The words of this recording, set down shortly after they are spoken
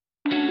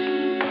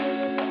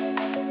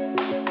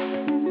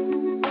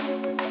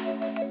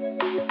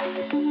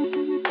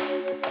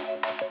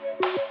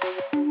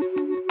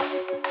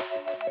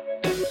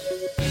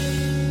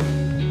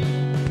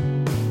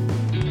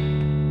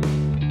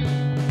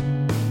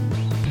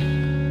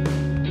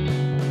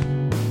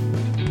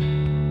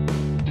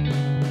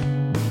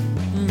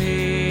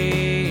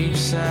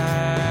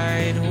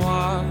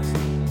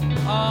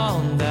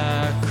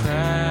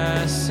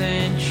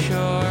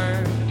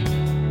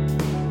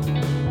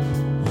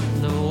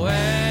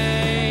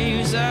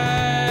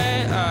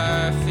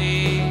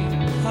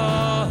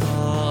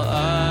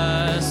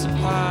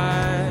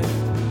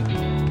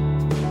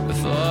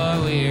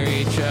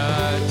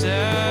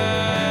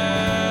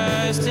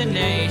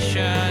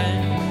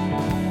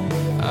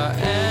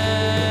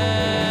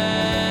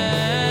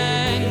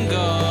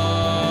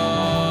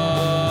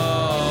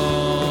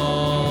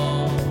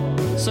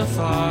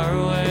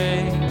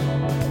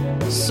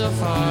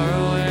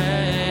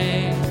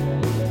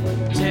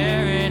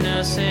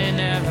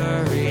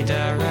every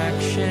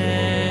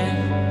direction,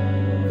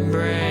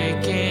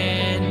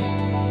 breaking,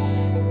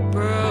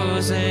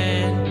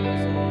 bruising,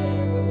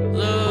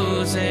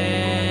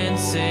 losing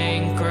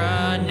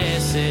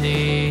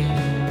synchronicity.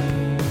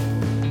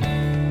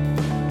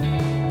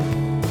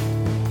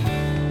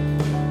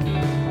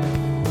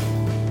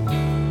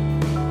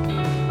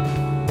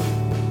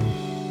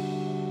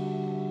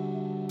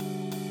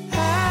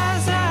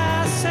 As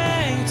I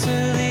sang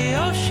to the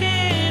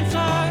ocean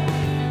floor,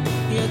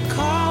 you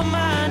call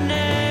my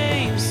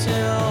name,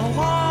 still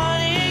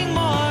wanting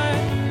more.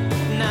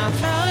 Now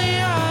felt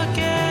your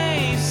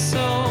gaze,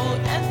 so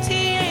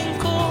empty and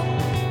cool.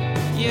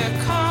 You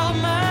call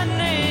my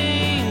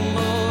name,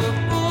 we're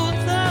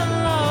both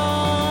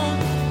alone.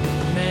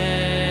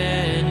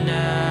 Midnight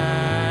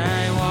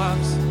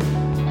walks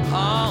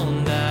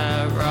on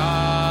that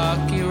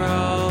rocky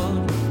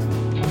road,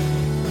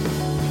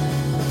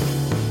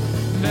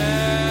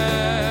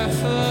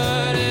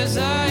 barefoot as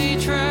I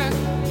trek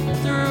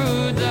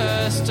through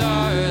the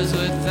stars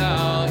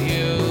without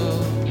you,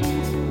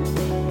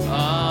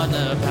 on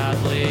the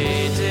path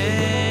leading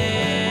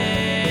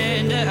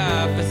to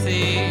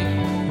apathy,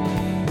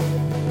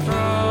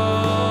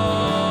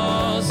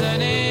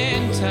 frozen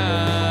in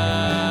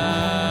time,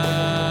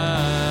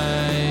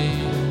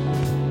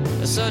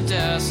 so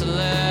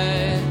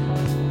desolate,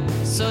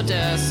 so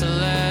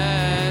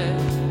desolate,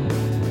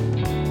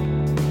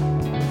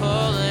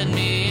 pulling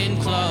me in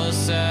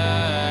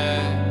closer,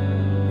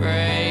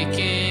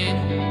 breaking,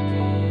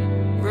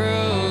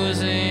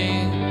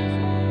 bruising,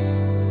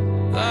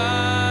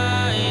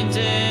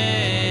 blinded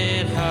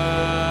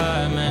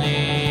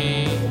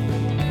harmony.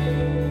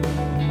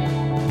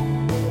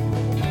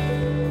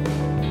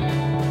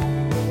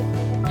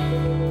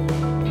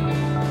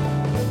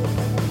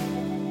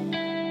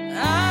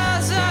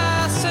 As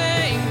I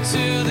sing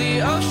to the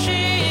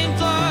ocean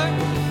floor,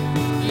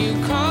 you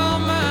call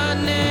my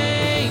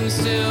name,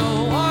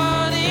 still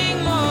wanting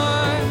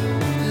more.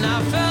 Now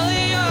felt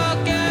your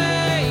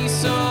gaze,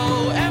 so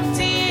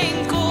empty and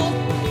cool.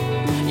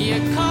 You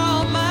call